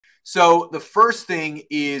So the first thing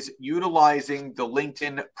is utilizing the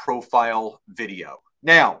LinkedIn profile video.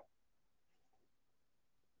 Now,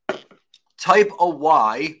 type a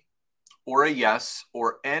Y or a yes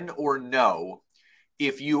or N or no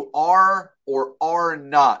if you are or are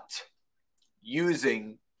not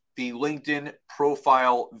using the LinkedIn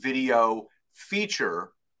profile video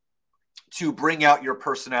feature to bring out your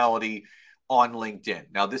personality on LinkedIn.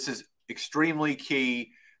 Now, this is extremely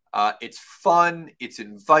key. It's fun. It's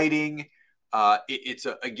inviting.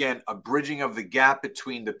 Again, a bridging of the gap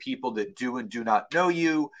between the people that do and do not know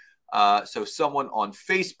you. So someone on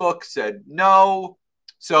Facebook said no.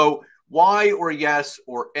 So Y or yes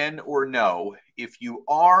or N or no if you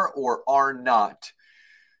are or are not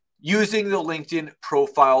using the LinkedIn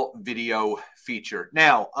profile video feature.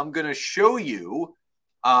 Now, I'm going to show you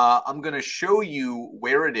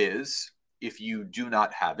where it is if you do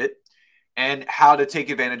not have it and how to take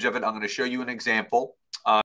advantage of it. I'm going to show you an example.